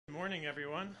morning,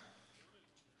 everyone.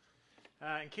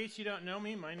 In case you don't know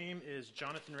me, my name is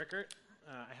Jonathan Rickert.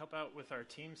 I help out with our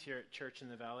teams here at Church in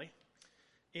the Valley.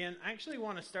 And I actually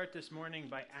want to start this morning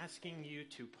by asking you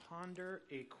to ponder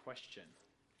a question.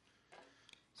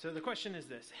 So the question is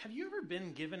this: have you ever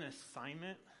been given an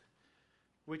assignment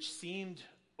which seemed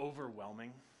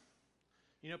overwhelming?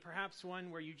 Perhaps one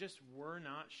where you just were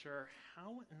not sure,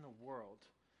 how in the world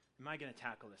am I going to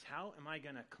tackle this? How am I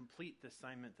going to complete the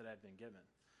assignment that I've been given?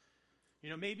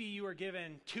 Maybe you were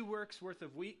given 2 weeks worth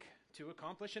of week to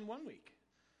accomplish in 1 week.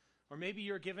 Or maybe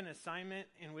you were given an assignment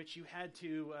in which you had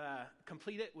to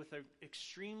complete it with an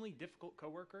extremely difficult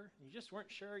coworker. You just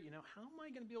weren't sure, how am I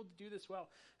going to be able to do this well?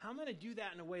 How am I going to do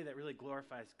that in a way that really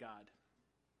glorifies God?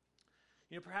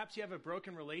 Perhaps you have a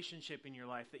broken relationship in your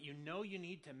life that you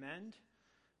need to mend,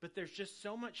 but there's just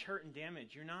so much hurt and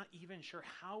damage, you're not even sure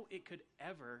how it could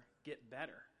ever get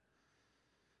better.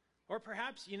 Or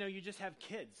perhaps, you just have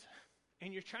kids,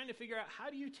 and you're trying to figure out,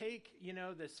 how do you take,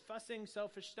 this fussing,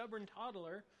 selfish, stubborn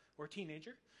toddler or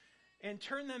teenager and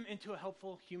turn them into a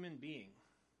helpful human being?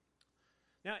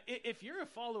 Now, if you're a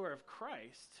follower of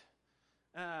Christ,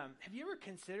 have you ever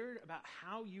considered about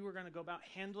how you are going to go about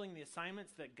handling the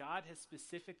assignments that God has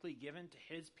specifically given to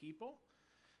his people?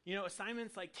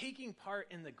 Assignments like taking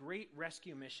part in the great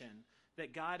rescue mission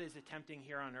that God is attempting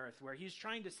here on earth, where he's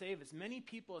trying to save as many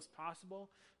people as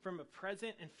possible from a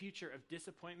present and future of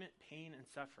disappointment, pain, and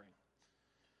suffering.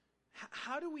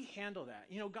 How do we handle that?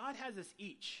 God has us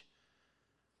each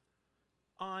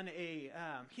on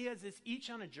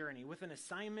a journey with an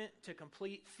assignment to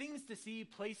complete, things to see,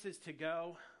 places to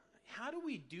go. How do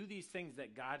we do these things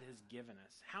that God has given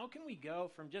us? How can we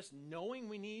go from just knowing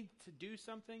we need to do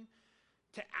something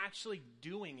to actually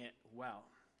doing it well?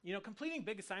 Completing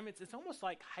big assignments, it's almost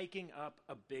like hiking up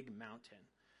a big mountain.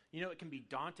 It can be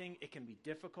daunting, it can be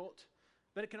difficult,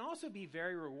 but it can also be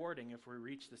very rewarding if we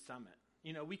reach the summit.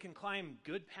 We can climb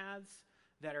good paths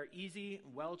that are easy,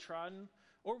 well-trodden,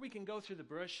 or we can go through the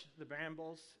bush, the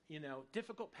brambles,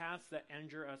 difficult paths that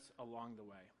injure us along the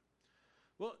way.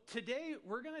 Well, today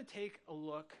we're going to take a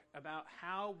look about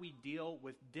how we deal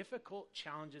with difficult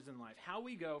challenges in life, how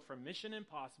we go from mission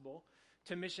impossible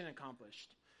to mission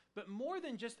accomplished. But more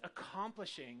than just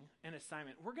accomplishing an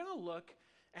assignment, we're going to look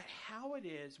at how it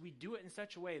is we do it in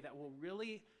such a way that will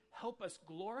really help us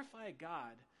glorify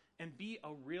God and be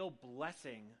a real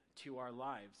blessing to our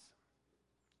lives.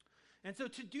 And so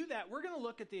to do that, we're going to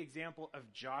look at the example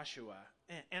of Joshua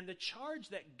and the charge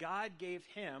that God gave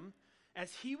him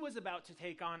as he was about to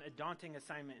take on a daunting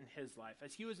assignment in his life,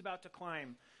 as he was about to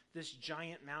climb this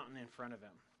giant mountain in front of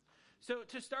him. So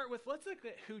to start with, let's look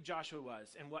at who Joshua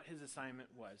was and what his assignment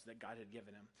was that God had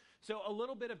given him. So a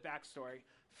little bit of backstory.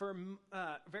 For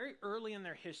very early in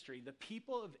their history, the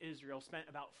people of Israel spent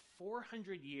about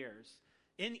 400 years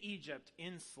in Egypt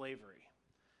in slavery.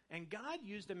 And God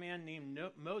used a man named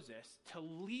Moses to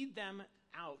lead them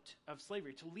out of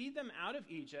slavery, to lead them out of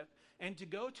Egypt and to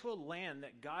go to a land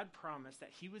that God promised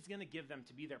that he was going to give them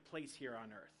to be their place here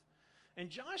on earth. And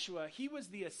Joshua, he was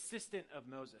the assistant of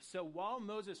Moses. So while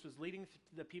Moses was leading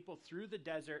the people through the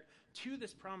desert to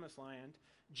this promised land,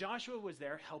 Joshua was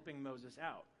there helping Moses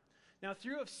out. Now,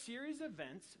 through a series of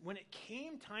events, when it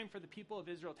came time for the people of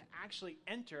Israel to actually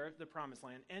enter the promised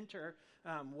land, enter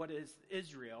what is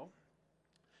Israel,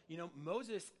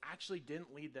 Moses actually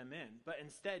didn't lead them in, but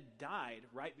instead died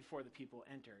right before the people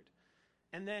entered.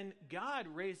 And then God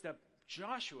raised up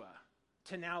Joshua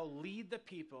to now lead the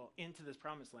people into this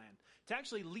promised land, to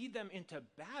actually lead them into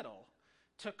battle,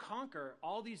 to conquer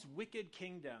all these wicked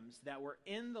kingdoms that were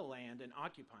in the land and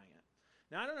occupying it.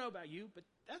 Now, I don't know about you, but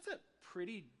that's a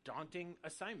pretty daunting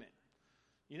assignment.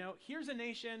 Here's a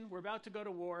nation, we're about to go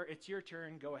to war, it's your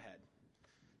turn, go ahead.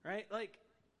 Right?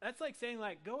 That's like saying,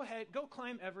 go ahead, go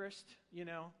climb Everest,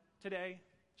 today,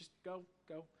 just go.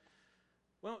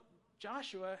 Well,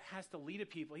 Joshua has to lead a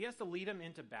people, he has to lead them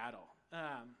into battle.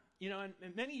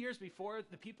 And many years before,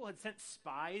 the people had sent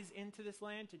spies into this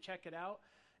land to check it out.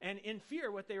 And in fear,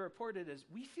 what they reported is,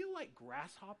 we feel like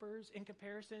grasshoppers in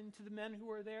comparison to the men who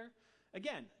are there.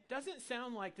 Again, doesn't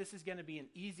sound like this is going to be an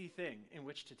easy thing in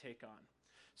which to take on.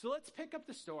 So let's pick up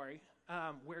the story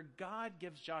where God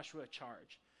gives Joshua a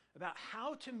charge about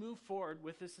how to move forward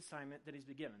with this assignment that he's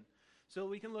been given. So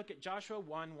we can look at Joshua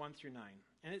 1:1-9.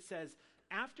 And it says,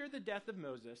 after the death of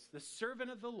Moses, the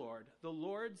servant of the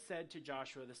Lord said to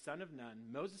Joshua, the son of Nun,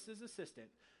 Moses' assistant,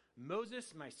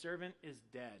 Moses, my servant, is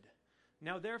dead.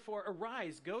 Now therefore,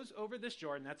 arise, goes over this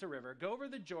Jordan, that's a river, go over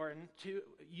the Jordan to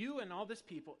you and all this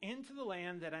people into the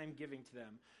land that I am giving to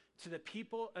them, to the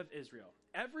people of Israel.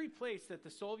 Every place that the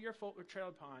sole of your foot will tread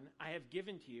upon, I have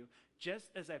given to you,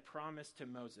 just as I promised to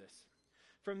Moses.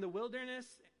 From the wilderness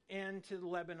and to the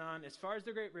Lebanon, as far as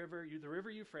the great river, the river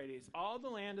Euphrates, all the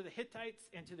land of the Hittites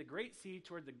and to the great sea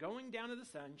toward the going down of the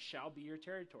sun shall be your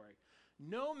territory.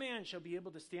 No man shall be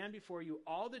able to stand before you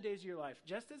all the days of your life.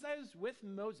 Just as I was with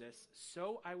Moses,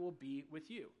 so I will be with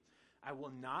you. I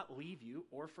will not leave you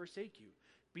or forsake you.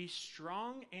 Be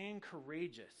strong and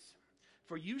courageous,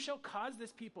 for you shall cause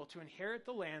this people to inherit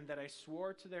the land that I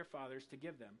swore to their fathers to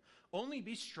give them. Only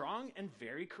be strong and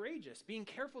very courageous, being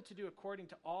careful to do according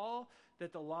to all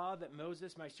that the law that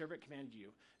Moses my servant commanded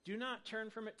you. Do not turn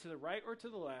from it to the right or to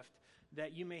the left,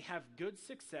 that you may have good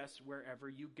success wherever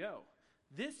you go.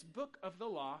 This book of the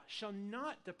law shall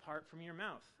not depart from your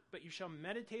mouth, but you shall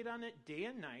meditate on it day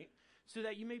and night, so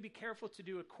that you may be careful to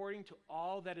do according to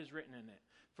all that is written in it.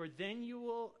 For then you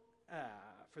will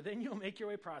make your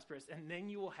way prosperous, and then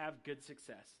you will have good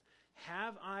success.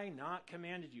 Have I not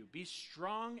commanded you? Be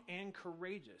strong and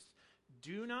courageous.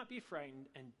 Do not be frightened,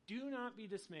 and do not be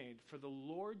dismayed, for the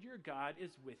Lord your God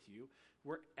is with you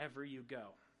wherever you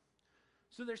go.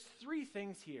 So there's three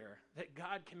things here that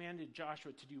God commanded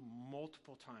Joshua to do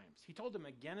multiple times. He told him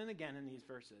again and again in these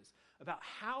verses about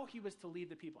how he was to lead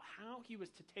the people, how he was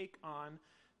to take on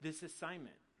this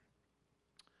assignment.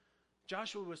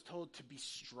 Joshua was told to be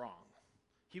strong.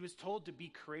 He was told to be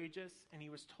courageous, and he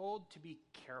was told to be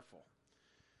careful.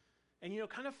 And,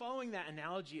 kind of following that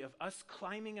analogy of us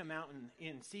climbing a mountain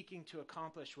in seeking to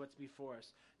accomplish what's before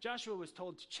us, Joshua was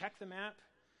told to check the map,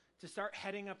 to start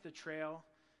heading up the trail,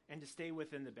 and to stay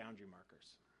within the boundary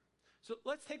markers. So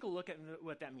let's take a look at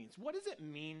what that means. What does it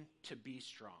mean to be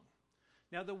strong?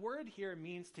 Now, the word here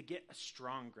means to get a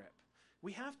strong grip.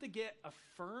 We have to get a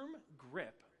firm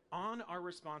grip on our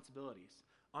responsibilities,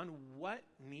 on what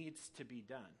needs to be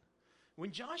done.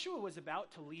 When Joshua was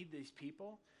about to lead these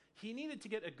people, he needed to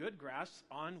get a good grasp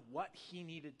on what he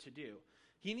needed to do.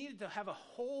 He needed to have a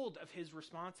hold of his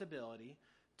responsibility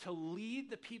to lead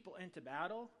the people into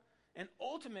battle, and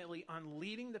ultimately on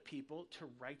leading the people to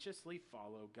righteously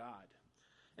follow God.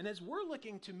 And as we're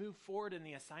looking to move forward in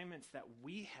the assignments that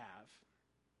we have,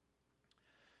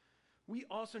 we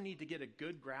also need to get a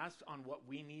good grasp on what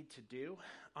we need to do,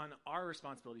 on our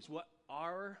responsibilities, what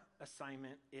our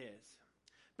assignment is.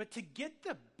 But to get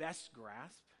the best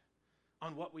grasp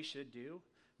on what we should do,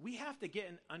 we have to get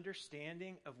an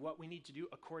understanding of what we need to do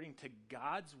according to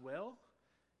God's will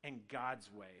and God's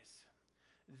ways.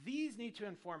 These need to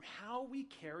inform how we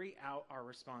carry out our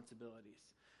responsibilities.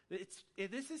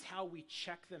 This is how we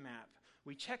check the map.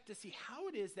 We check to see how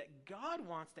it is that God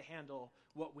wants to handle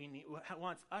what we need,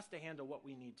 wants us to handle what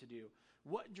we need to do,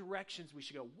 what directions we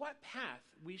should go, what path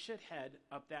we should head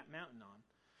up that mountain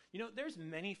on. There's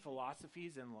many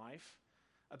philosophies in life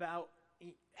about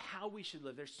how we should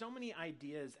live. There's so many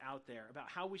ideas out there about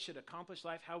how we should accomplish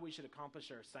life, how we should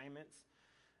accomplish our assignments.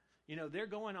 They're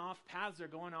going off, paths are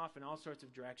going off in all sorts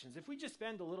of directions. If we just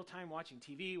spend a little time watching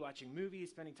TV, watching movies,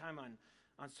 spending time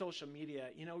on social media,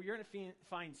 you're going to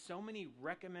find so many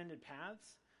recommended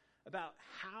paths about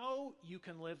how you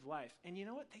can live life. And you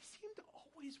know what? They seem to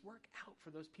always work out for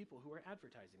those people who are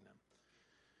advertising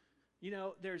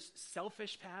them. There's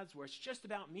selfish paths where it's just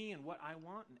about me and what I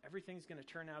want, and everything's going to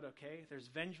turn out okay. There's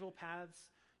vengeful paths.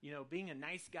 Being a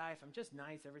nice guy, if I'm just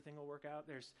nice, everything will work out.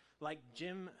 There's like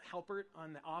Jim Halpert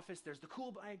on The Office. There's the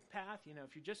cool guy path.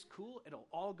 If you're just cool, it'll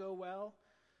all go well.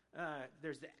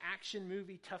 There's the action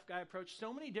movie, tough guy approach.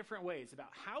 So many different ways about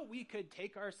how we could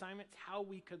take our assignments, how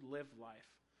we could live life.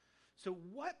 So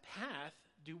what path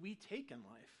do we take in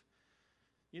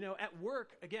life? At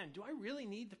work, again, do I really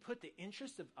need to put the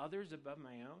interests of others above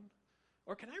my own?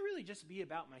 Or can I really just be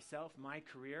about myself, my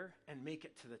career, and make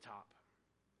it to the top?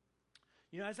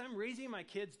 As I'm raising my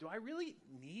kids, do I really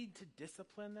need to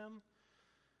discipline them?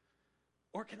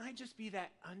 Or can I just be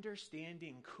that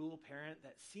understanding, cool parent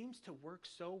that seems to work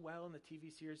so well in the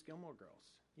TV series Gilmore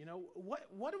Girls?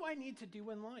 What do I need to do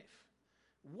in life?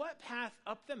 What path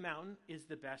up the mountain is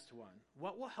the best one?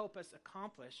 What will help us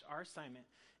accomplish our assignment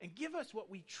and give us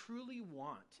what we truly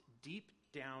want deep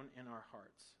down in our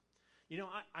hearts?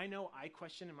 I know I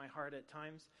question in my heart at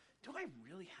times, do I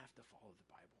really have to follow the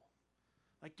Bible?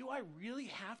 Do I really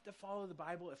have to follow the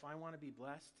Bible if I want to be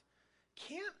blessed?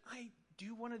 Can't I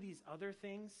do one of these other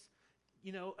things,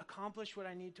 accomplish what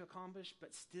I need to accomplish,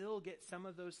 but still get some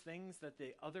of those things that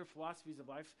the other philosophies of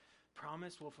life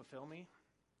promise will fulfill me?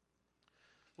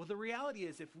 Well, the reality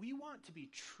is, if we want to be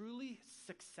truly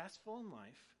successful in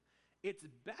life, it's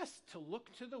best to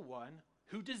look to the one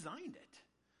who designed it.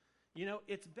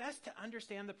 It's best to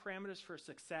understand the parameters for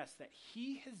success that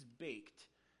he has baked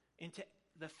into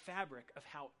the fabric of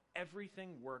how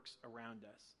everything works around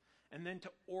us, and then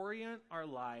to orient our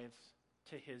lives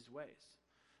to his ways.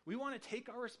 We want to take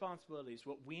our responsibilities,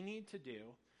 what we need to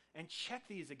do, and check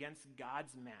these against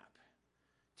God's map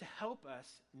to help us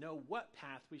know what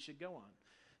path we should go on.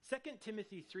 2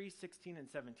 Timothy 3:16 and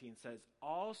 17 says,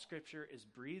 all Scripture is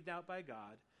breathed out by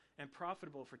God and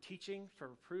profitable for teaching, for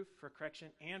reproof, for correction,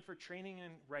 and for training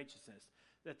in righteousness,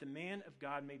 that the man of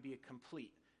God may be a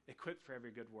complete, equipped for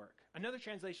every good work. Another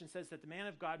translation says that the man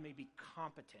of God may be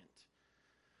competent.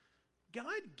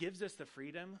 God gives us the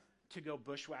freedom to go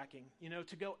bushwhacking,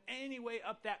 to go any way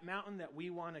up that mountain that we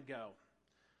want to go.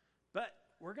 But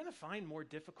we're going to find more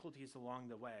difficulties along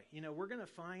the way. We're going to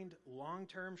find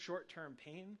long-term, short-term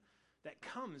pain that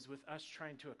comes with us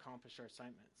trying to accomplish our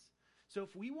assignments. So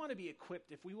if we want to be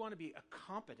equipped, if we want to be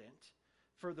competent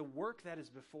for the work that is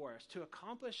before us, to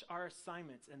accomplish our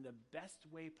assignments in the best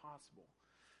way possible,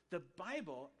 the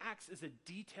Bible acts as a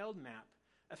detailed map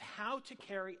of how to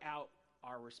carry out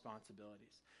our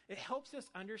responsibilities. It helps us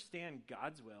understand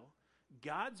God's will,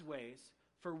 God's ways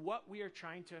for what we are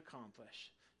trying to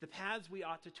accomplish, the paths we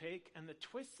ought to take, and the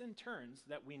twists and turns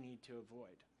that we need to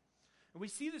avoid. And we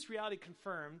see this reality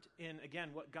confirmed in, again,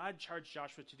 what God charged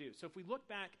Joshua to do. So if we look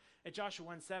back at Joshua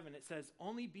 1:7, it says,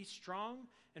 only be strong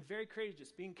and very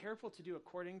courageous, being careful to do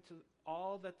according to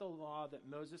all that the law that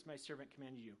Moses, my servant,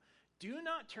 commanded you. Do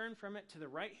not turn from it to the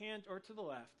right hand or to the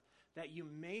left, that you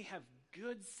may have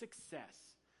good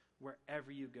success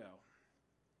wherever you go.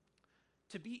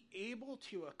 To be able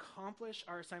to accomplish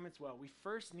our assignments well, we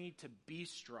first need to be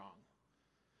strong,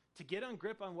 to get on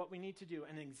grip on what we need to do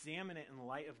and examine it in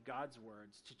light of God's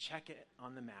words, to check it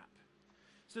on the map.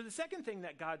 So the second thing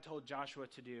that God told Joshua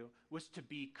to do was to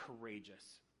be courageous.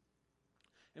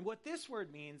 And what this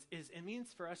word means is it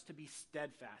means for us to be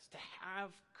steadfast, to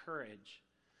have courage.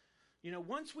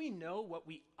 Once we know what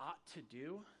we ought to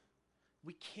do,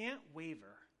 we can't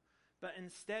waver, but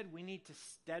instead we need to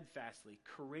steadfastly,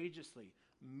 courageously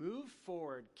move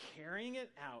forward, carrying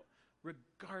it out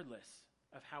regardless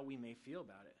of how we may feel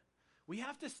about it. We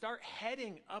have to start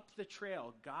heading up the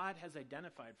trail God has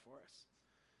identified for us.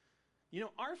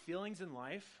 Our feelings in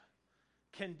life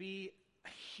can be a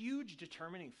huge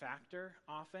determining factor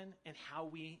often in how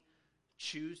we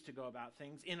choose to go about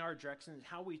things, in our directions,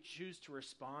 how we choose to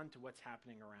respond to what's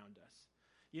happening around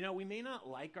us. We may not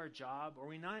like our job, or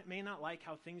we may not like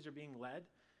how things are being led,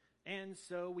 and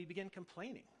so we begin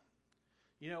complaining.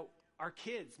 Our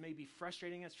kids may be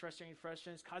frustrating us,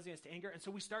 causing us to anger, and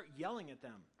so we start yelling at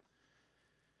them.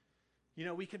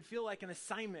 We can feel like an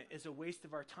assignment is a waste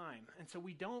of our time, and so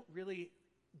we don't really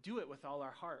do it with all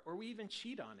our heart, or we even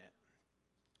cheat on it.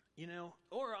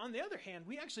 Or on the other hand,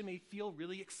 we actually may feel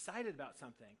really excited about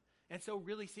something, and so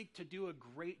really seek to do a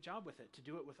great job with it, to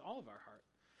do it with all of our heart.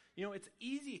 It's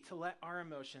easy to let our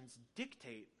emotions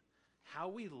dictate how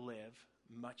we live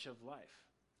much of life.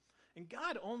 And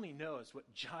God only knows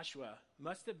what Joshua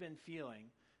must have been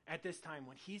feeling at this time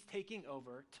when he's taking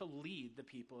over to lead the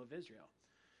people of Israel.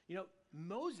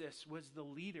 Moses was the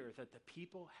leader that the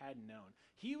people had known.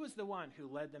 He was the one who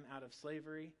led them out of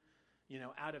slavery,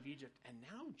 out of Egypt. And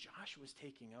now Joshua's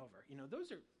taking over.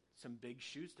 Those are some big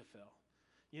shoes to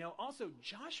fill. Also,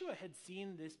 Joshua had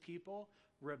seen this people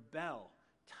rebel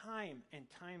time and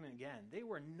time again. They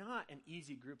were not an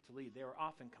easy group to lead. They were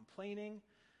often complaining.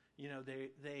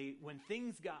 They when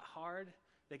things got hard,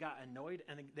 they got annoyed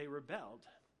and they rebelled.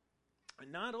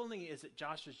 And not only is it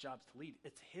Joshua's job to lead,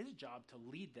 it's his job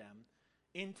to lead them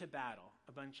into battle,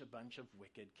 a bunch of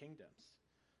wicked kingdoms.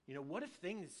 What if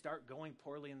things start going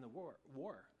poorly in the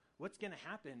war? What's going to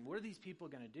happen? What are these people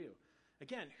going to do?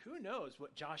 Again, who knows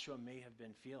what Joshua may have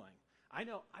been feeling? I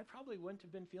know I probably wouldn't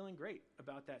have been feeling great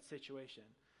about that situation.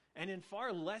 And in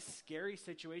far less scary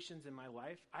situations in my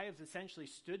life, I have essentially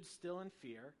stood still in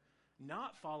fear,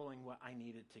 not following what I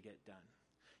needed to get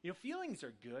done. Feelings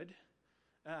are good.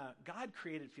 God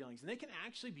created feelings, and they can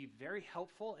actually be very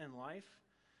helpful in life.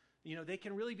 They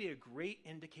can really be a great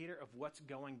indicator of what's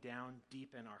going down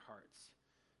deep in our hearts.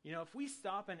 If we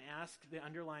stop and ask the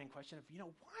underlying question of,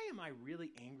 why am I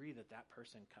really angry that that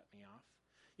person cut me off?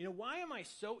 Why am I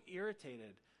so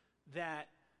irritated that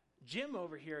Jim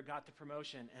over here got the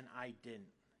promotion and I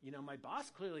didn't? My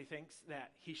boss clearly thinks that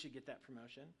he should get that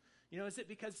promotion. Is it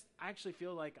because I actually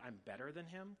feel like I'm better than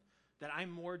him, that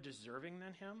I'm more deserving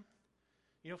than him?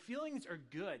 Feelings are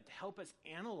good to help us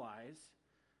analyze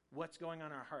what's going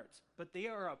on in our hearts, but they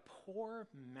are a poor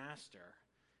master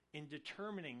in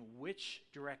determining which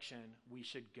direction we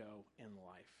should go in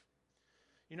life.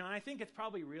 And I think it's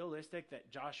probably realistic that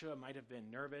Joshua might have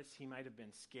been nervous. He might have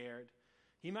been scared.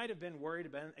 He might have been worried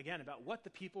about what the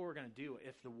people were going to do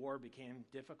if the war became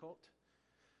difficult.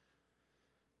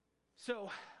 So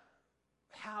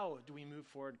how do we move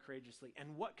forward courageously,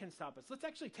 and what can stop us? Let's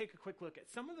actually take a quick look at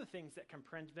some of the things that can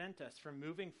prevent us from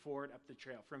moving forward up the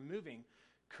trail, from moving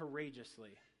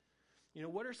courageously.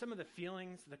 What are some of the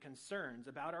feelings, the concerns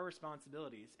about our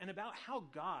responsibilities, and about how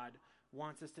God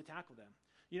wants us to tackle them?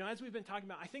 As we've been talking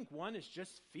about, I think one is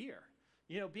just fear.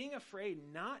 Being afraid,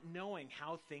 not knowing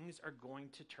how things are going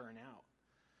to turn out.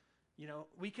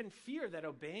 We can fear that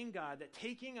obeying God, that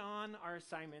taking on our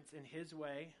assignments in his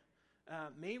way,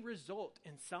 may result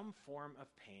in some form of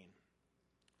pain.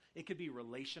 It could be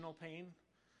relational pain,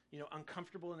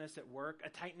 uncomfortableness at work, a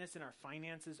tightness in our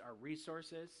finances, our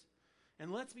resources.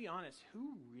 And let's be honest,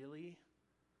 who really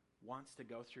wants to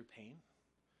go through pain?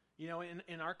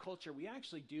 In our culture, we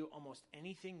actually do almost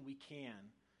anything we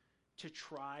can to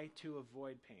try to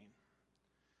avoid pain.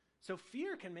 So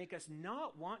fear can make us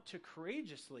not want to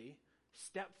courageously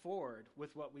step forward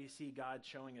with what we see God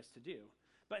showing us to do,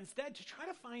 but instead to try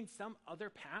to find some other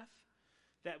path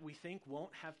that we think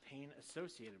won't have pain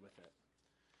associated with it.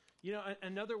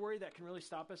 Another worry that can really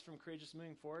stop us from courageously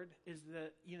moving forward is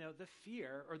the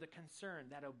fear or the concern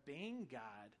that obeying God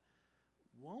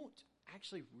won't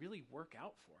actually really work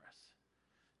out for us.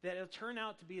 That it'll turn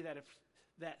out to be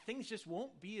that things just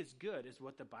won't be as good as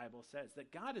what the Bible says.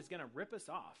 That God is going to rip us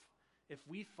off if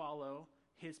we follow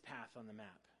his path on the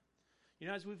map.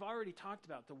 As we've already talked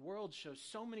about, the world shows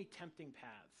so many tempting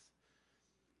paths.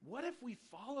 What if we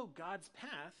follow God's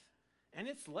path and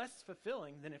it's less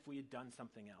fulfilling than if we had done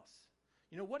something else?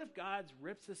 What if God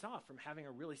rips us off from having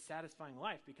a really satisfying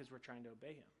life because we're trying to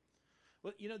obey him?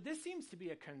 Well, this seems to be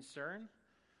a concern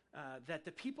that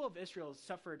the people of Israel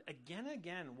suffered again and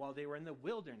again while they were in the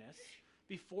wilderness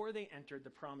before they entered the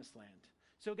promised land.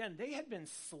 So again, they had been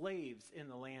slaves in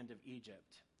the land of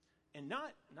Egypt, and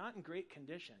not in great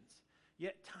conditions.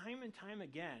 Yet time and time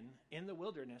again in the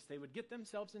wilderness, they would get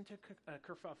themselves into a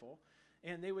kerfuffle,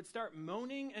 and they would start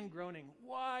moaning and groaning,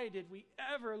 "Why did we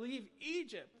ever leave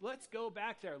Egypt? Let's go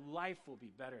back there. Life will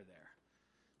be better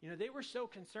there." They were so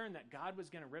concerned that God was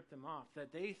going to rip them off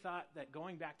that they thought that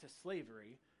going back to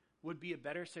slavery would be a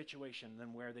better situation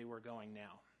than where they were going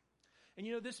now. And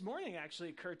this morning actually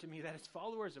occurred to me that as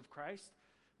followers of Christ,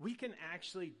 we can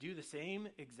actually do the same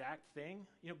exact thing.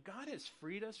 God has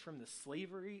freed us from the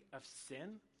slavery of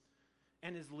sin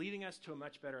and is leading us to a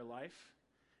much better life.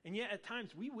 And yet at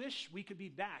times we wish we could be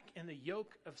back in the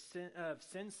yoke of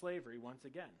sin slavery once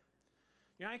again.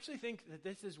 I actually think that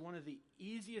this is one of the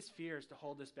easiest fears to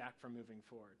hold us back from moving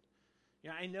forward.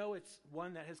 I know it's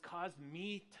one that has caused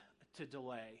me to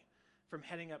delay from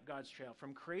heading up God's trail,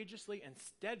 from courageously and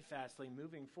steadfastly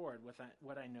moving forward with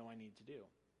what I know I need to do.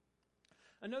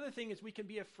 Another thing is we can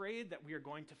be afraid that we are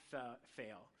going to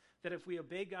fail, that if we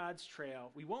obey God's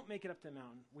trail, we won't make it up the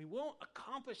mountain. We won't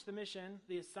accomplish the mission,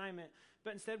 the assignment,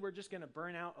 but instead we're just going to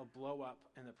burn out or blow up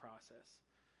in the process.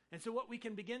 And so what we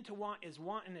can begin to want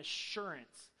an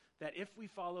assurance that if we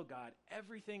follow God,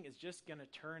 everything is just going to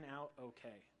turn out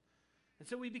okay. And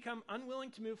so we become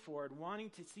unwilling to move forward, wanting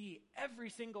to see every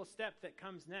single step that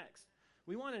comes next.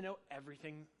 We want to know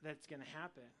everything that's going to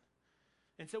happen.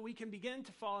 And so we can begin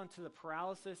to fall into the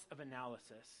paralysis of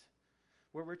analysis,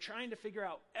 where we're trying to figure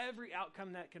out every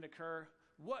outcome that can occur,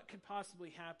 what could possibly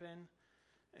happen,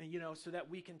 and, so that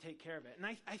we can take care of it. And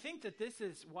I think that this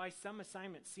is why some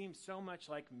assignments seem so much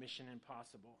like Mission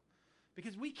Impossible,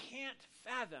 because we can't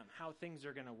fathom how things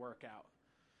are going to work out.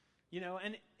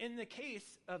 And in the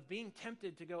case of being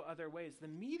tempted to go other ways, the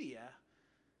media,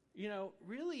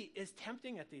 really is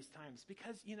tempting at these times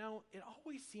because, it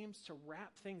always seems to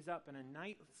wrap things up in a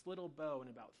nice little bow in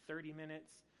about 30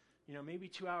 minutes, maybe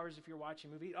 2 hours if you're watching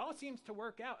a movie. It all seems to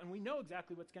work out, and we know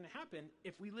exactly what's going to happen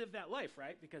if we live that life,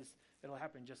 right? Because it'll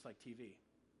happen just like TV.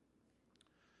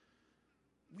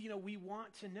 We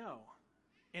want to know,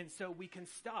 and so we can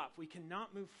stop. We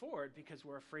cannot move forward because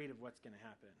we're afraid of what's going to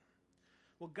happen.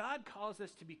 Well, God calls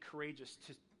us to be courageous,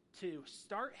 to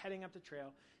start heading up the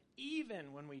trail,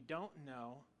 even when we don't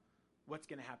know what's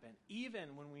going to happen,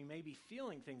 even when we may be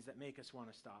feeling things that make us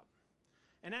want to stop.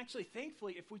 And actually,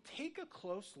 thankfully, if we take a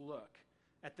close look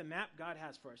at the map God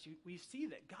has for us, we see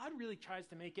that God really tries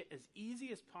to make it as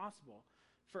easy as possible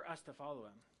for us to follow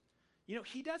him.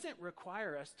 He doesn't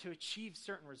require us to achieve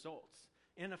certain results.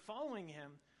 And in following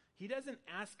him, he doesn't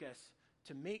ask us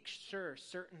to make sure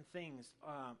certain things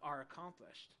are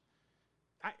accomplished.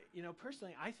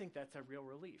 Personally, I think that's a real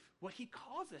relief. What he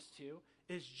calls us to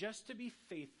is just to be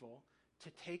faithful to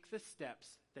take the steps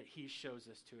that he shows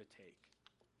us to take.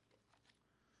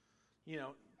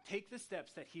 Take the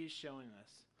steps that he is showing us.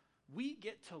 We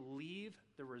get to leave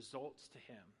the results to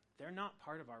him. They're not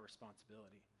part of our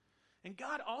responsibility. And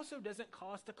God also doesn't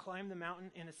call us to climb the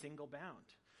mountain in a single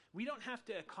bound. We don't have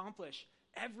to accomplish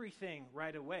everything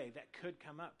right away that could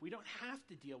come up. We don't have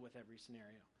to deal with every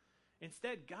scenario.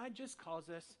 Instead, God just calls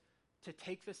us to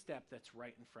take the step that's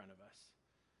right in front of us.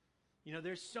 You know,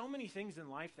 there's so many things in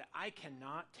life that I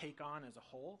cannot take on as a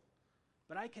whole,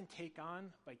 but I can take on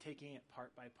by taking it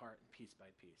part by part and piece by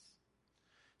piece.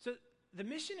 So the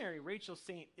missionary Rachel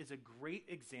Saint is a great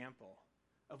example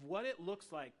of what it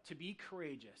looks like to be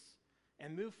courageous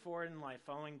and move forward in life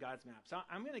following God's map. So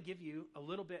I'm going to give you a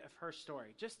little bit of her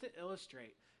story just to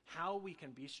illustrate how we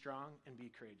can be strong and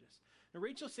be courageous. Now,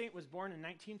 Rachel Saint was born in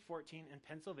 1914 in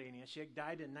Pennsylvania. She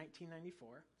died in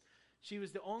 1994. She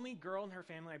was the only girl in her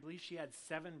family. I believe she had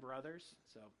 7 brothers,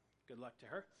 so good luck to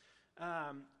her.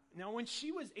 Now, when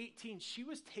she was 18, she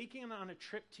was taken on a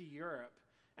trip to Europe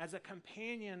as a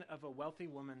companion of a wealthy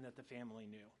woman that the family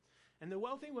knew. And the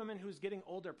wealthy woman who was getting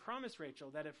older promised Rachel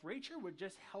that if Rachel would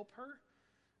just help her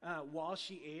while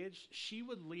she aged, she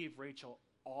would leave Rachel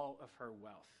all of her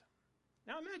wealth.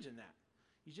 Now imagine that.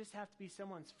 You just have to be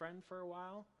someone's friend for a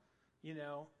while, you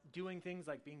know, doing things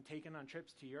like being taken on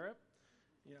trips to Europe.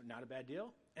 You know, not a bad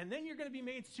deal. And then you're going to be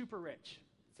made super rich.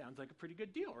 Sounds like a pretty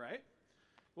good deal, right?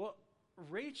 Well,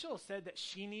 Rachel said that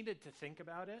she needed to think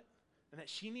about it and that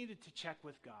she needed to check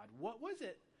with God. What was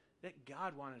it that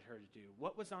God wanted her to do?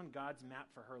 What was on God's map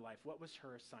for her life? What was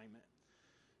her assignment?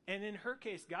 And in her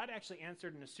case, God actually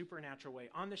answered in a supernatural way.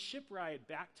 On the ship ride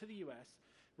back to the U.S.,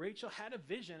 Rachel had a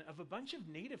vision of a bunch of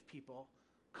native people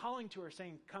calling to her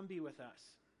saying, "Come be with us."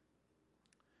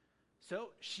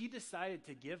 So she decided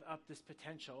to give up this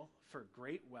potential for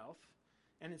great wealth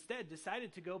and instead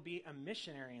decided to go be a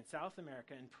missionary in South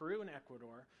America, in Peru and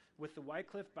Ecuador, with the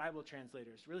Wycliffe Bible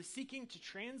translators, really seeking to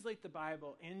translate the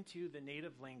Bible into the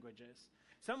native languages,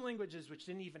 some languages which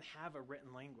didn't even have a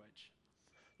written language.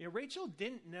 You know, Rachel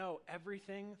didn't know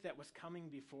everything that was coming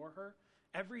before her,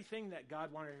 everything that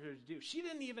God wanted her to do. She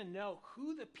didn't even know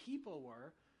who the people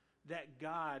were that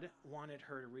God wanted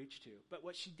her to reach to. But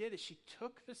what she did is she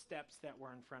took the steps that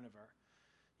were in front of her,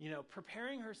 you know,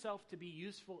 preparing herself to be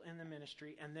useful in the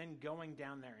ministry and then going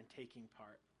down there and taking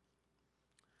part.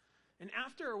 And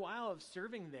after a while of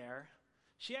serving there,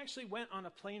 she actually went on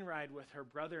a plane ride with her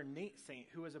brother Nate Saint,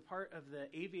 who was a part of the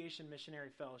Aviation Missionary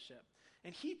Fellowship.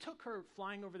 And he took her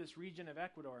flying over this region of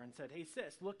Ecuador and said, "Hey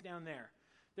sis, look down there.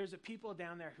 There's a people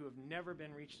down there who have never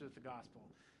been reached with the gospel.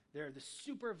 They're the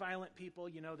super violent people,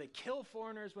 you know, they kill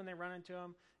foreigners when they run into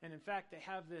them. And in fact, they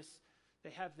have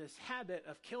this habit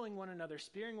of killing one another,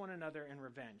 spearing one another in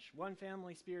revenge. One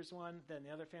family spears one, then the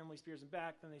other family spears them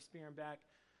back, then they spear them back.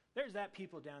 There's that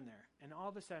people down there." And all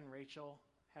of a sudden, Rachel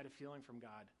had a feeling from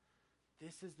God.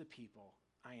 This is the people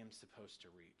I am supposed to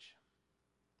reach.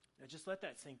 Now just let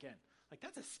that sink in. Like,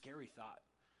 that's a scary thought.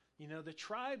 You know, the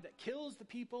tribe that kills the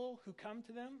people who come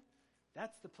to them,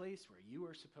 that's the place where you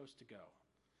are supposed to go.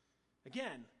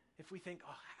 Again, if we think,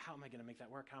 "Oh, how am I going to make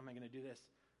that work? How am I going to do this?"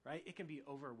 Right? It can be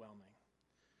overwhelming.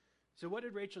 So what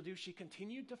did Rachel do? She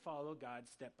continued to follow God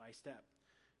step by step.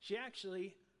 She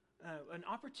actually, an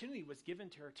opportunity was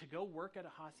given to her to go work at a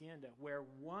hacienda where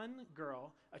one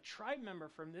girl, a tribe member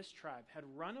from this tribe, had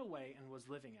run away and was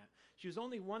living at. She was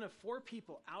only one of 4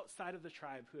 people outside of the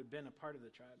tribe who had been a part of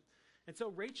the tribe. And so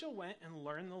Rachel went and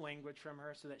learned the language from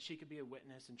her so that she could be a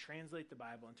witness and translate the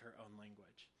Bible into her own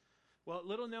language. Well,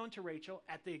 little known to Rachel,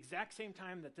 at the exact same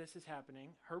time that this is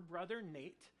happening, her brother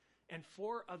Nate and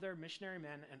 4 other missionary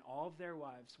men and all of their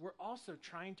wives were also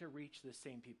trying to reach the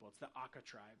same people. It's the Aka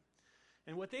tribe.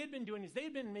 And what they had been doing is they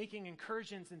had been making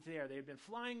incursions into the air. They had been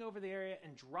flying over the area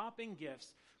and dropping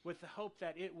gifts with the hope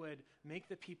that it would make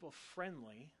the people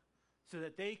friendly so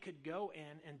that they could go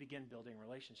in and begin building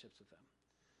relationships with them.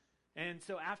 And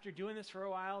so after doing this for a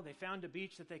while, they found a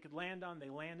beach that they could land on. They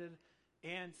landed,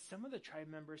 and some of the tribe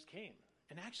members came.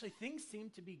 And actually, things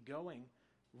seemed to be going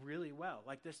really well.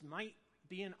 Like, this might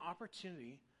be an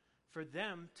opportunity for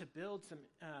them to build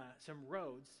some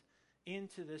roads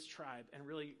into this tribe and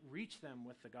really reach them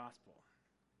with the gospel.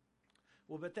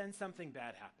 Well, but then something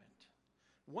bad happened.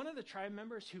 One of the tribe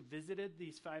members who visited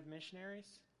these 5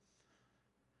 missionaries,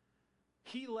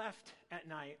 he left at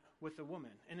night with a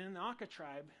woman. And in the Aka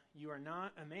tribe,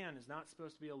 a man is not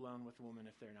supposed to be alone with a woman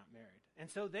if they're not married. And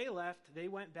so they left. They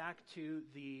went back to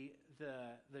the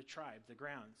tribe, the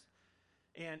grounds.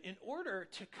 And in order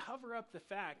to cover up the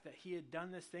fact that he had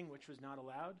done this thing which was not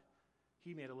allowed,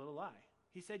 he made a little lie.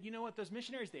 He said, "You know what, those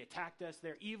missionaries, they attacked us.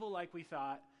 They're evil like we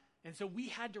thought. And so we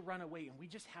had to run away, and we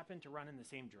just happened to run in the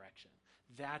same direction.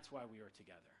 That's why we were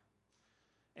together."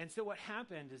 And so what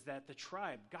happened is that the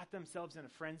tribe got themselves in a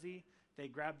frenzy. They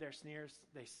grabbed their spears,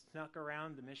 they snuck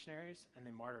around the missionaries, and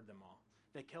they martyred them all.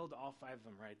 They killed all 5 of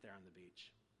them right there on the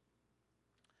beach.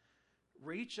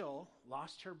 Rachel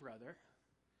lost her brother,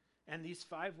 And these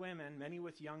 5 women, many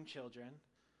with young children,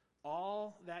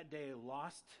 all that day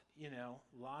lost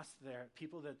their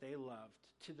people that they loved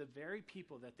to the very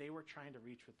people that they were trying to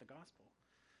reach with the gospel.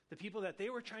 The people that they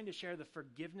were trying to share the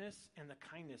forgiveness and the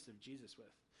kindness of Jesus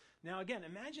with. Now again,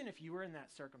 imagine if you were in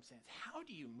that circumstance. How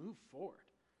do you move forward?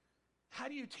 How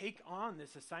do you take on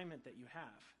this assignment that you have?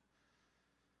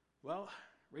 Well,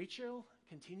 Rachel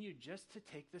continued just to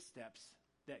take the steps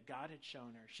that God had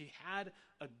shown her. She had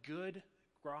a good,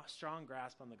 strong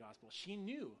grasp on the gospel. She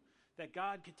knew that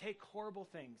God could take horrible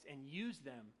things and use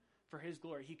them for his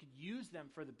glory. He could use them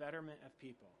for the betterment of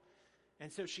people.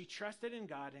 And so she trusted in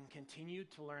God and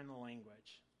continued to learn the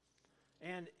language.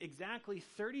 And exactly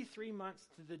 33 months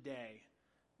to the day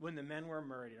when the men were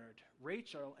murdered,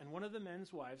 Rachel and one of the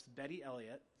men's wives, Betty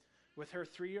Elliott, with her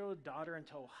 3-year-old daughter in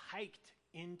tow, hiked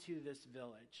into this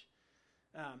village.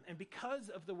 And because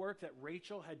of the work that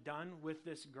Rachel had done with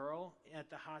this girl at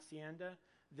the hacienda,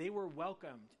 they were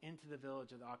welcomed into the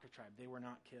village of the Aka tribe. They were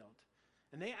not killed.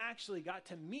 And they actually got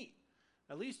to meet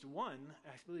at least one,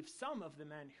 I believe some of the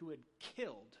men who had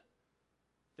killed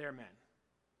their men,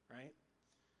 right?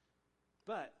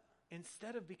 But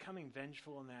instead of becoming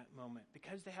vengeful in that moment,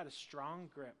 because they had a strong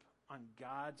grip on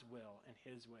God's will and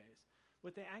his ways,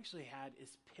 what they actually had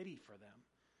is pity for them.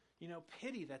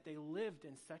 Pity that they lived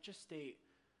in such a state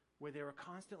where they were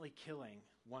constantly killing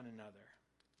one another.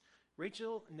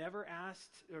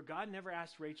 God never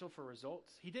asked Rachel for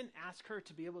results. He didn't ask her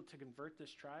to be able to convert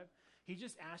this tribe. He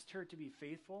just asked her to be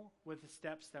faithful with the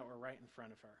steps that were right in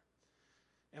front of her.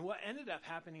 And what ended up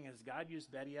happening is God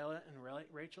used Betty Elliott and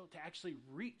Rachel to actually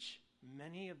reach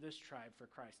many of this tribe for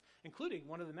Christ, including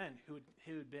one of the men who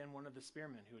had been one of the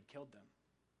spearmen who had killed them.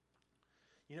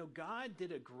 God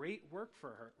did a great work for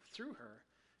her, through her,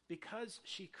 because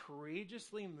she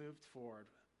courageously moved forward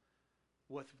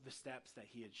with the steps that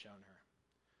he had shown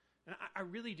her. And I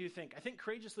really do think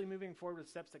courageously moving forward with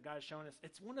steps that God has shown us,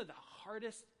 it's one of the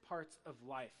hardest parts of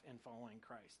life in following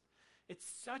Christ. It's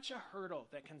such a hurdle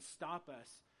that can stop us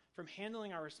from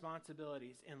handling our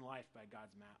responsibilities in life by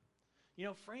God's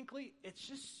map. Frankly, it's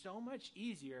just so much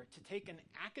easier to take an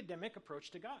academic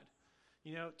approach to God.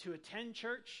 To attend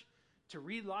church, to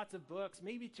read lots of books,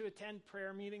 maybe to attend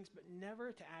prayer meetings, but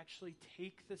never to actually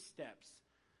take the steps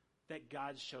that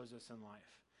God shows us in life.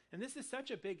 And this is such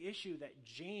a big issue that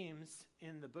James,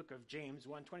 in the book of James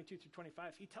 1:22 through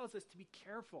 25, he tells us to be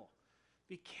careful.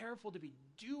 Be careful to be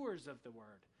doers of the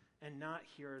word and not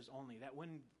hearers only. That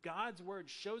when God's word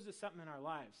shows us something in our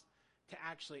lives, to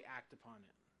actually act upon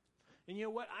it.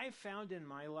 And what I've found in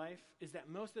my life is that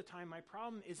most of the time my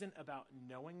problem isn't about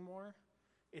knowing more,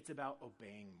 it's about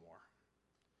obeying more.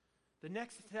 The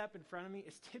next step in front of me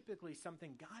is typically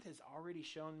something God has already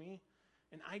shown me,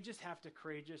 and I just have to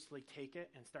courageously take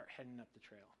it and start heading up the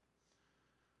trail.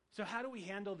 So how do we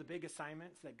handle the big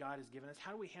assignments that God has given us?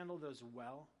 How do we handle those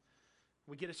well?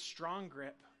 We get a strong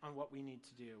grip on what we need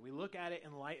to do. We look at it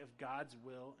in light of God's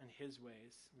will and his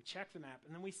ways. We check the map,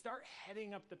 and then we start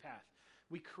heading up the path.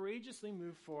 We courageously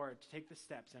move forward to take the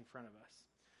steps in front of us.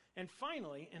 And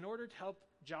finally, in order to help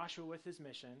Joshua with his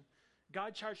mission,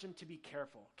 God charged him to be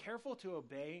careful to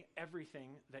obey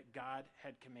everything that God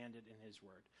had commanded in his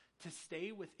word, to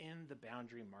stay within the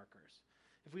boundary markers.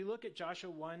 If we look at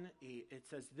Joshua 1:8, it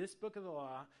says, "This book of the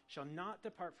law shall not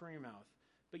depart from your mouth,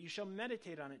 but you shall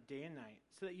meditate on it day and night,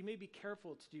 so that you may be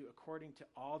careful to do according to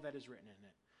all that is written in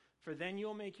it. For then you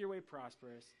will make your way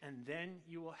prosperous, and then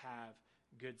you will have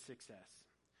good success."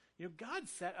 God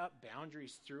set up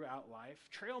boundaries throughout life,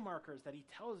 trail markers that he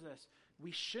tells us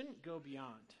we shouldn't go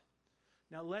beyond.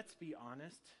 Now, let's be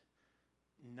honest.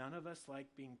 None of us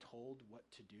like being told what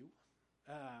to do.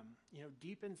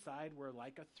 Deep inside, we're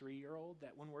like a 3-year-old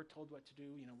that when we're told what to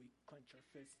do, we clench our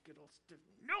fists, get all stiff.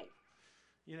 No!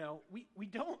 We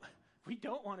don't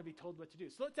want to be told what to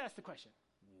do. So let's ask the question,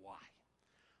 why?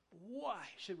 Why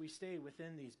should we stay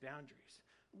within these boundaries?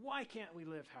 Why can't we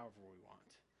live however we want?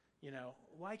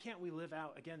 Why can't we live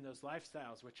out, again, those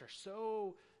lifestyles which are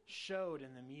so showed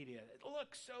in the media? It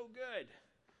looks so good.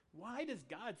 Why does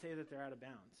God say that they're out of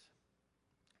bounds?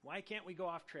 Why can't we go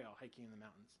off trail hiking in the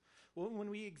mountains? Well, when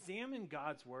we examine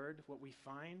God's word, what we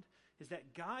find is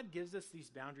that God gives us these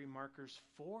boundary markers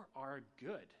for our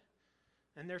good.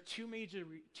 And there are two major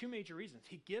reasons.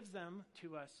 He gives them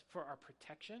to us for our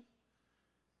protection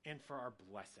and for our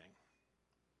blessing.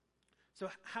 So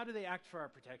how do they act for our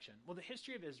protection? Well, the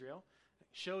history of Israel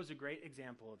shows a great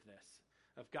example of this,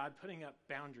 of God putting up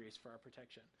boundaries for our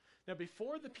protection. Now,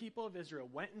 before the people of Israel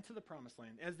went into the promised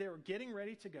land, as they were getting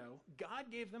ready to go, God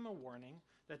gave them a warning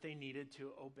that they needed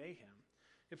to obey him.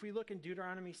 If we look in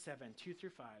Deuteronomy 7:2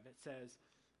 through 5, it says,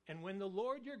 And when the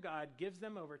Lord your God gives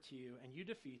them over to you and you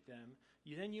defeat them,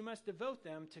 then you must devote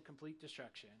them to complete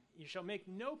destruction. You shall make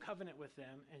no covenant with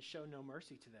them and show no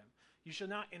mercy to them. You shall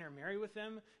not intermarry with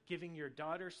them, giving your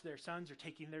daughters to their sons or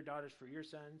taking their daughters for your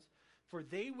sons. For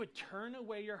they would turn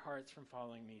away your hearts from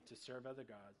following me to serve other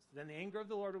gods. Then the anger of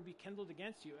the Lord will be kindled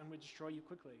against you and would destroy you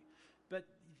quickly. But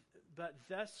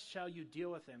thus shall you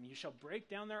deal with them. You shall break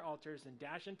down their altars and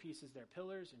dash in pieces their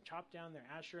pillars and chop down their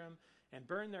Asherim and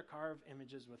burn their carved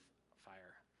images with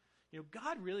fire. You know,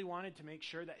 God really wanted to make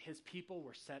sure that his people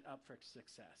were set up for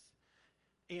success.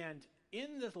 And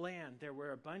in this land, there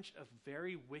were a bunch of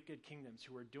very wicked kingdoms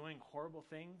who were doing horrible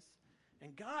things.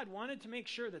 And God wanted to make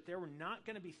sure that there were not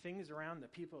going to be things around the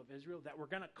people of Israel that were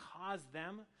going to cause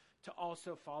them to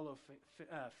also follow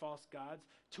false gods,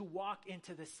 to walk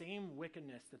into the same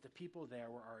wickedness that the people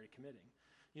there were already committing.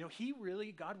 You know,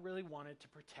 God really wanted to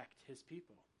protect his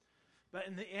people. But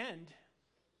in the end,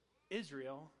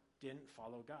 Israel didn't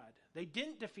follow God. They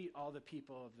didn't defeat all the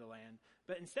people of the land,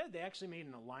 but instead they actually made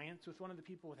an alliance with one of the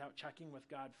people without checking with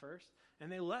God first,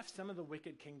 and they left some of the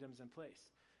wicked kingdoms in place.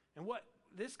 And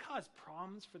this caused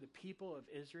problems for the people of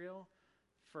Israel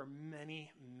for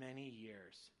many, many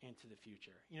years into the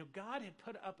future. You know, God had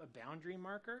put up a boundary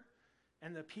marker,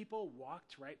 and the people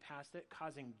walked right past it,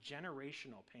 causing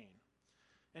generational pain.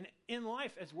 And in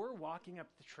life, as we're walking up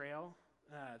the trail,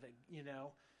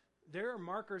 there are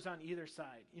markers on either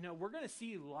side. You know, we're going to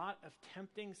see a lot of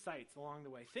tempting sights along the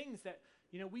way, things that,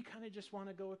 you know, we kind of just want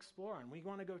to go explore on. We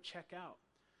want to go check out.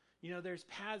 You know, there's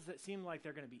paths that seem like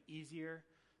they're going to be easier,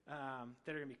 that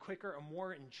are going to be quicker or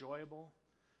more enjoyable.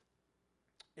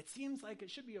 It seems like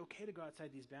it should be okay to go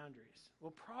outside these boundaries.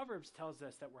 Well, Proverbs tells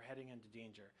us that we're heading into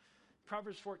danger.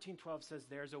 Proverbs 14:12 says,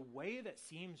 "There's a way that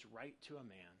seems right to a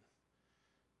man,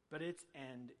 but its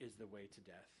end is the way to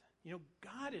death." You know,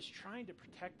 God is trying to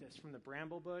protect us from the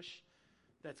bramble bush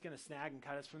that's going to snag and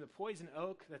cut us, from the poison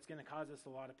oak that's going to cause us a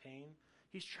lot of pain.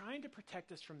 He's trying to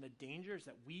protect us from the dangers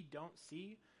that we don't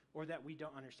see or that we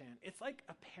don't understand. It's like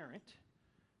a parent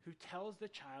who tells the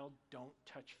child, don't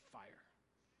touch fire,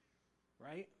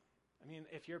 right? I mean,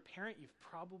 if you're a parent, you've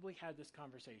probably had this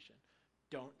conversation.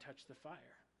 Don't touch the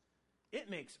fire. It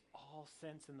makes all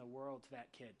sense in the world to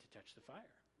that kid to touch the fire.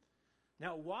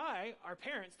 Now, why are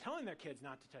parents telling their kids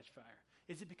not to touch fire?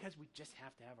 Is it because we just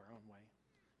have to have our own way?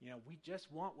 You know, we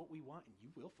just want what we want and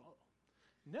you will follow.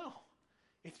 No,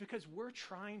 it's because we're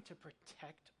trying to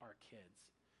protect our kids.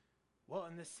 Well,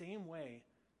 in the same way,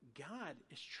 God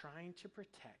is trying to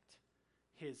protect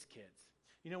his kids.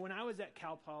 You know, when I was at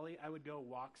Cal Poly, I would go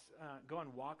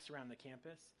on walks around the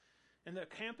campus. And the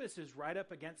campus is right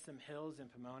up against some hills in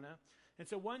Pomona. And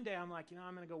so one day I'm like, you know,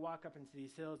 I'm going to go walk up into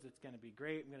these hills. It's going to be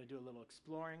great. I'm going to do a little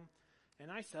exploring.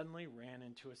 And I suddenly ran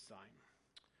into a sign.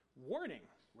 Warning,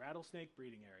 rattlesnake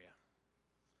breeding area.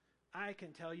 I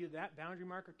can tell you that boundary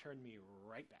marker turned me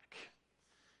right back.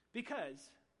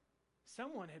 Because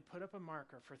someone had put up a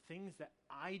marker for things that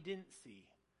I didn't see,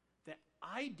 that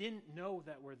I didn't know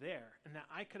that were there, and that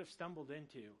I could have stumbled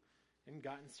into and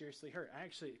gotten seriously hurt.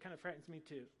 It kind of frightens me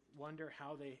to wonder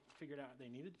how they figured out they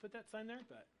needed to put that sign there,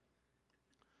 but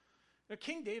now,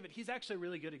 King David, he's actually a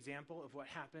really good example of what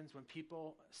happens when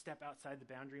people step outside the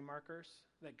boundary markers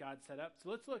that God set up. So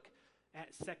let's look at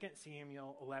 2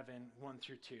 Samuel 11, 1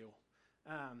 through 2.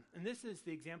 And this is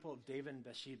the example of David and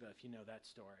Bathsheba, if you know that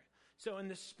story. So in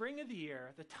the spring of the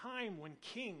year, the time when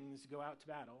kings go out to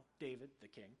battle, David, the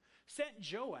king, sent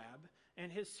Joab and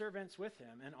his servants with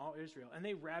him and all Israel. And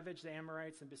they ravaged the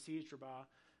Amorites and besieged Rabbah.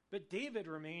 But David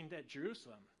remained at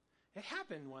Jerusalem. It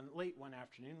happened late one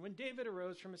afternoon when David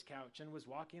arose from his couch and was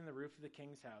walking on the roof of the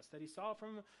king's house that he saw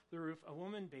from the roof a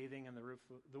woman bathing on the roof.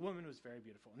 The woman was very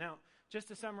beautiful. Now, just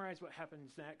to summarize what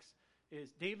happens next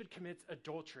is David commits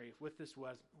adultery with this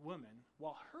woman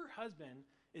while her husband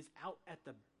is out at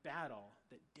the battle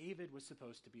that David was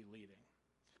supposed to be leading.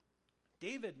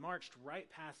 David marched right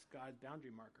past God's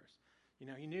boundary markers. You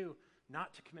know, he knew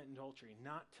not to commit adultery,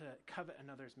 not to covet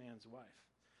another man's wife.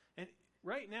 And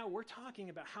right now, we're talking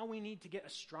about how we need to get a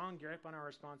strong grip on our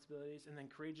responsibilities and then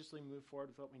courageously move forward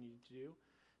with what we need to do.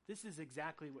 This is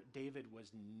exactly what David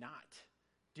was not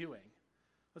doing.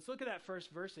 Let's look at that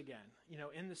first verse again. You know,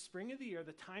 in the spring of the year,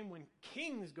 the time when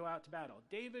kings go out to battle,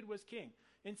 David was king.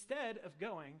 Instead of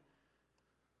going,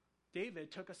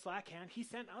 David took a slack hand. He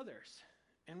sent others.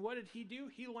 And what did he do?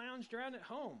 He lounged around at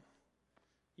home.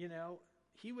 You know,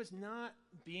 he was not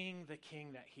being the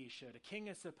king that he should. A king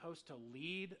is supposed to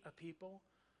lead a people,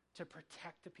 to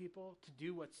protect the people, to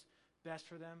do what's best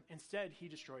for them. Instead, he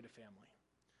destroyed a family.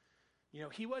 You know,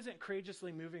 he wasn't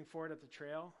courageously moving forward up the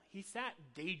trail. He sat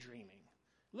daydreaming,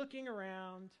 looking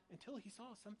around until he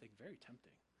saw something very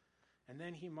tempting. And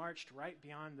then he marched right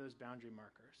beyond those boundary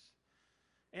markers.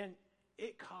 And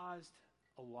it caused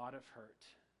a lot of hurt.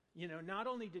 You know, not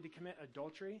only did he commit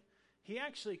adultery, he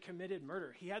actually committed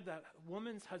murder. He had the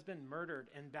woman's husband murdered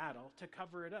in battle to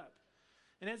cover it up.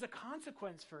 And as a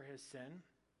consequence for his sin,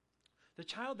 the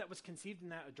child that was conceived in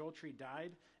that adultery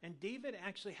died, and David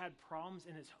actually had problems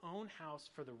in his own house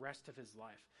for the rest of his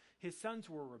life. His sons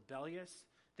were rebellious.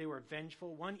 They were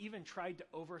vengeful. One even tried to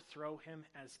overthrow him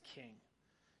as king.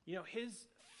 You know, his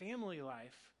family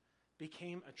life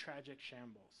became a tragic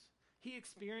shambles. He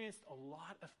experienced a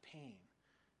lot of pain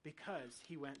because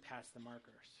he went past the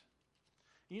markers.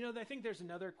 You know, I think there's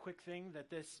another quick thing that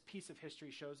this piece of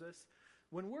history shows us.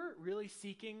 When we're really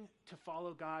seeking to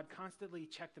follow God, constantly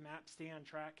check the map, stay on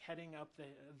track, heading up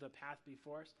the path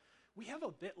before us, we have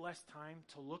a bit less time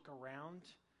to look around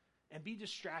and be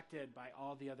distracted by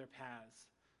all the other paths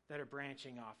that are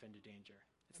branching off into danger.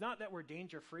 It's not that we're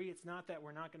danger-free. It's not that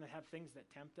we're not going to have things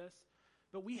that tempt us.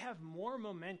 But we have more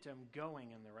momentum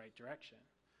going in the right direction.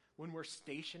 When we're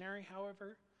stationary,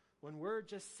 however, when we're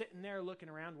just sitting there looking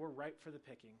around, we're ripe for the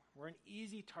picking. We're an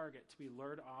easy target to be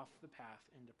lured off the path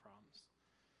into problems.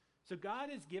 So God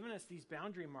has given us these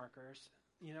boundary markers,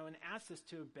 you know, and asked us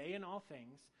to obey in all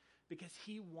things because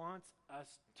he wants us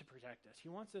to protect us. He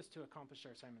wants us to accomplish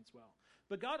our assignments well.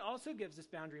 But God also gives us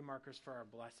boundary markers for our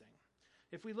blessing.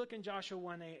 If we look in Joshua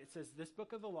 1:8, it says, "This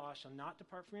book of the law shall not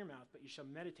depart from your mouth, but you shall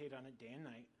meditate on it day and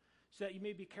night, so that you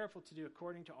may be careful to do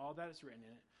according to all that is written in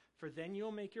it. For then you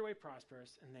will make your way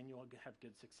prosperous, and then you will have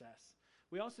good success."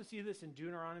 We also see this in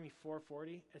Deuteronomy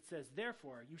 4:40. It says,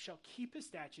 "Therefore you shall keep his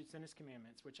statutes and his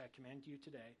commandments, which I command you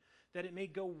today, that it may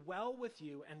go well with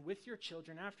you and with your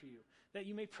children after you, that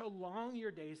you may prolong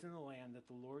your days in the land that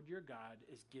the Lord your God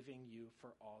is giving you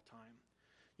for all time."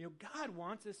 You know, God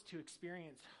wants us to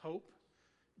experience hope,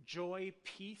 joy,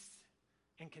 peace,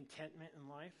 and contentment in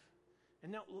life.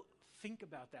 And now think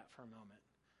about that for a moment.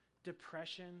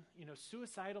 Depression, you know,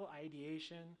 suicidal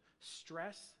ideation,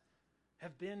 stress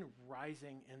have been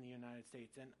rising in the United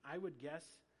States, and I would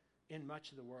guess in much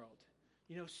of the world.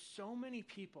 You know, so many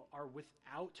people are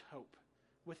without hope,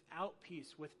 without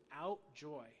peace, without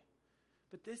joy.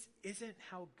 But this isn't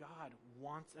how God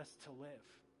wants us to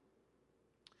live.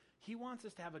 He wants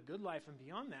us to have a good life, and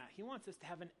beyond that, he wants us to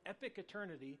have an epic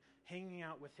eternity hanging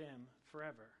out with him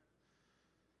forever.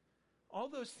 All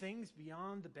those things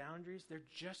beyond the boundaries, they're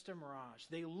just a mirage.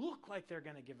 They look like they're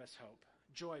going to give us hope,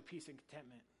 joy, peace, and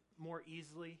contentment more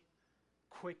easily,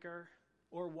 quicker,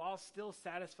 or while still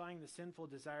satisfying the sinful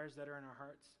desires that are in our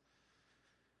hearts.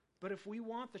 But if we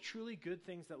want the truly good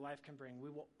things that life can bring,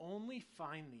 we will only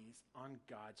find these on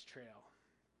God's trail.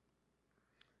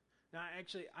 Now,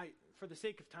 actually, for the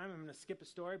sake of time, I'm going to skip a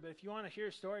story, but if you want to hear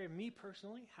a story of me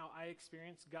personally, how I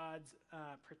experienced God's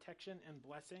protection and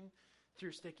blessing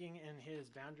through sticking in his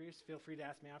boundaries, feel free to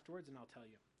ask me afterwards, and I'll tell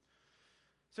you.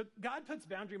 So God puts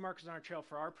boundary markers on our trail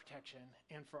for our protection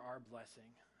and for our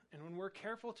blessing. And when we're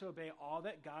careful to obey all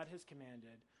that God has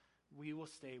commanded, we will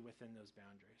stay within those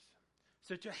boundaries.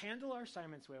 So to handle our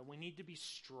assignments well, we need to be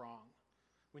strong.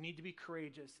 We need to be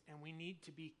courageous, and we need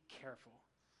to be careful.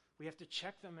 We have to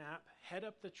check the map, head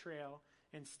up the trail,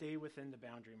 and stay within the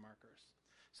boundary markers.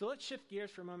 So let's shift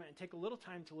gears for a moment and take a little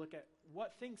time to look at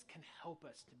what things can help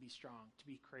us to be strong, to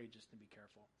be courageous, and be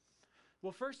careful.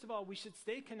 Well, first of all, we should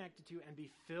stay connected to and be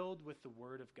filled with the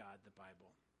Word of God, the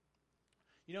Bible.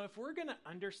 You know, if we're going to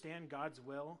understand God's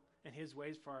will and his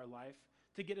ways for our life,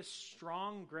 to get a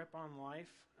strong grip on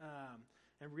life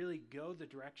and really go the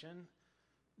direction,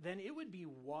 then it would be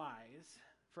wise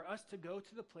for us to go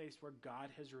to the place where God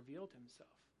has revealed himself.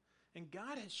 And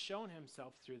God has shown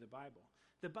himself through the Bible.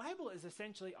 The Bible is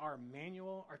essentially our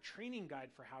manual, our training guide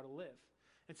for how to live.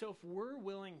 And so if we're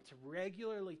willing to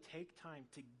regularly take time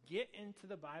to get into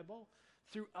the Bible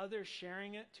through others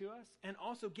sharing it to us, and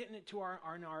also getting it to our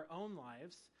own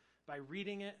lives by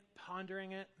reading it,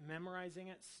 pondering it, memorizing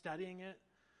it, studying it,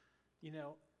 you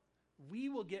know, we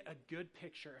will get a good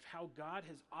picture of how God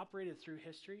has operated through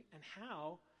history and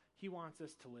how he wants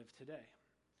us to live today.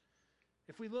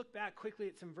 If we look back quickly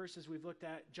at some verses we've looked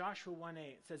at, Joshua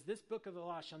 1:8, it says, "This book of the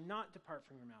law shall not depart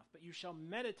from your mouth, but you shall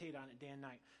meditate on it day and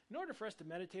night." In order for us to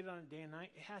meditate on it day and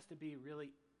night, it has to be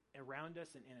really around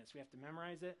us and in us. We have to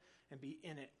memorize it and be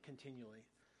in it continually,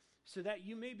 so that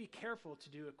you may be careful to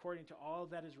do according to all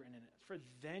that is written in it. For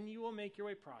then you will make your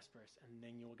way prosperous, and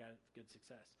then you will get good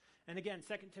success. And again,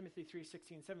 2 Timothy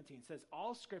 3:16-17 says,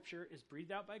 "All scripture is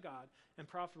breathed out by God and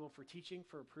profitable for teaching,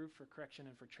 for reproof, for correction,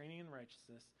 and for training in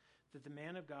righteousness, that the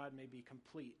man of God may be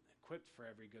complete, equipped for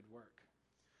every good work."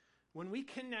 When we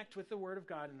connect with the Word of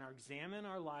God and examine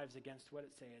our lives against what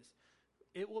it says,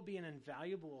 it will be an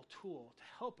invaluable tool to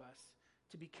help us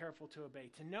to be careful to obey,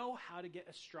 to know how to get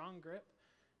a strong grip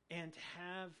and to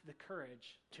have the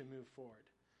courage to move forward.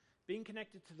 Being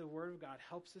connected to the Word of God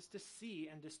helps us to see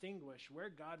and distinguish where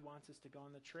God wants us to go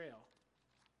on the trail.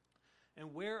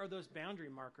 And where are those boundary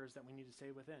markers that we need to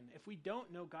stay within? If we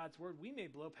don't know God's Word, we may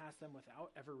blow past them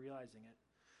without ever realizing it.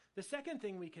 The second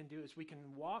thing we can do is we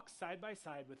can walk side by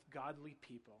side with godly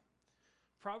people.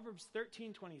 Proverbs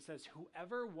 13:20 says,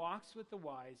 "Whoever walks with the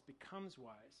wise becomes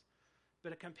wise,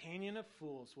 but a companion of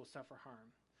fools will suffer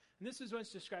harm." And this is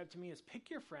what's described to me as pick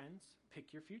your friends,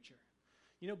 pick your future.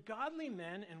 You know, godly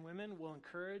men and women will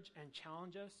encourage and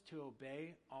challenge us to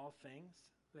obey all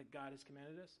things that God has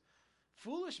commanded us.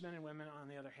 Foolish men and women, on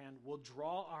the other hand, will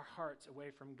draw our hearts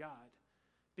away from God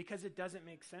because it doesn't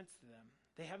make sense to them.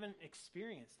 They haven't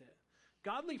experienced it.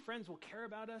 Godly friends will care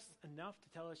about us enough to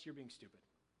tell us you're being stupid.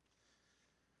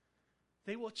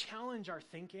 They will challenge our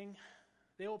thinking.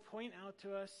 They will point out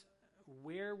to us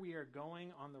where we are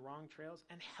going on the wrong trails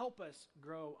and help us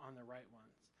grow on the right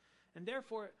ones. And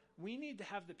therefore, we need to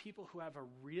have the people who have a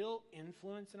real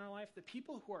influence in our life, the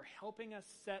people who are helping us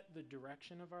set the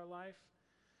direction of our life.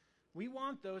 We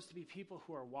want those to be people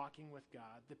who are walking with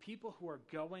God, the people who are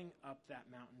going up that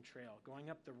mountain trail, going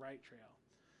up the right trail.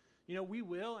 You know, we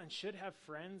will and should have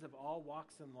friends of all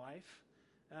walks in life.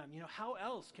 How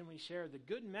else can we share the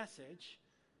good message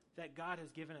that God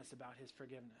has given us about his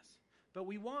forgiveness? But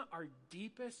we want our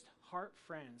deepest heart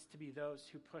friends to be those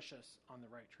who push us on the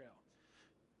right trail.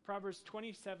 Proverbs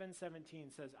 27:17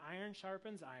 says, "Iron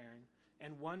sharpens iron,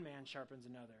 and one man sharpens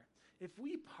another." If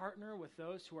we partner with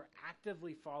those who are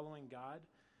actively following God,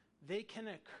 they can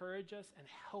encourage us and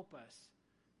help us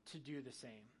to do the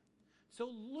same. So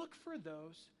look for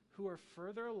those who are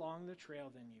further along the trail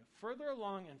than you, further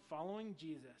along in following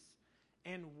Jesus,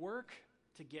 and work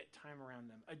to get time around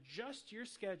them. Adjust your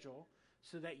schedule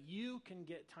so that you can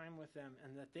get time with them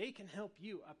and that they can help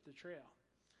you up the trail.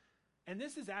 And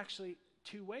this is actually a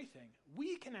two-way thing.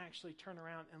 We can actually turn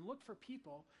around and look for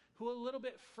people who are a little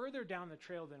bit further down the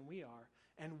trail than we are,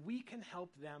 and we can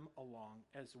help them along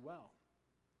as well.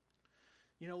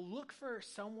 You know, look for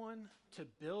someone to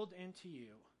build into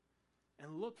you,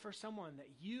 and look for someone that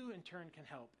you in turn can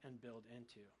help and build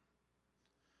into.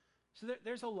 So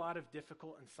there's a lot of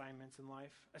difficult assignments in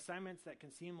life, assignments that can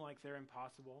seem like they're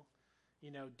impossible,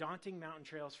 daunting mountain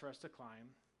trails for us to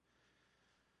climb.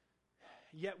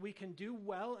 Yet we can do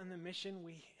well in the mission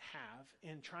we have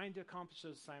in trying to accomplish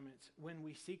those assignments when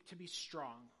we seek to be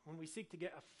strong, when we seek to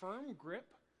get a firm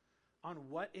grip on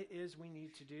what it is we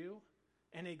need to do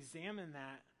and examine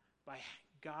that by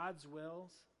God's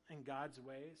wills and God's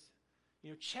ways,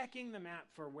 checking the map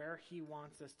for where he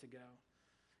wants us to go.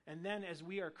 And then as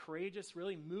we are courageous,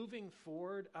 really moving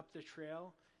forward up the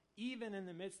trail, even in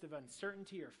the midst of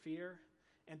uncertainty or fear,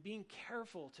 and being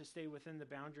careful to stay within the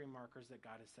boundary markers that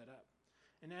God has set up.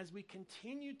 And as we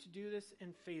continue to do this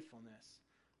in faithfulness,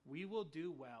 we will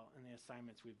do well in the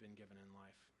assignments we've been given in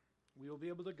life. We will be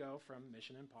able to go from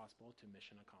mission impossible to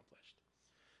mission accomplished.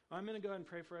 Well, I'm going to go ahead and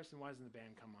pray for us, and why doesn't the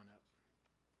band come on up?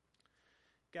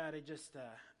 God,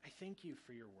 I thank you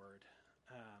for your word,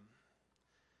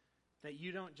 that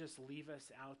you don't just leave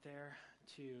us out there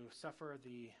to suffer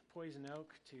the poison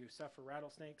oak, to suffer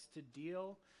rattlesnakes, to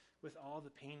deal with all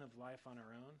the pain of life on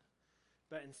our own,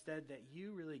 but instead that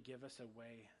you really give us a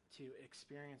way to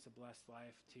experience a blessed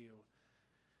life,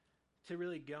 to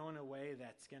really go in a way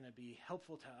that's going to be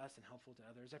helpful to us and helpful to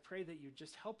others. I pray that you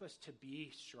just help us to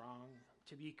be strong,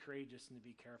 to be courageous, and to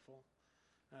be careful,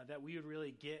 that we would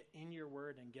really get in your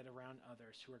word and get around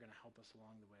others who are going to help us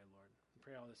along the way, Lord. I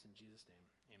pray all this in Jesus' name.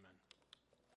 Amen.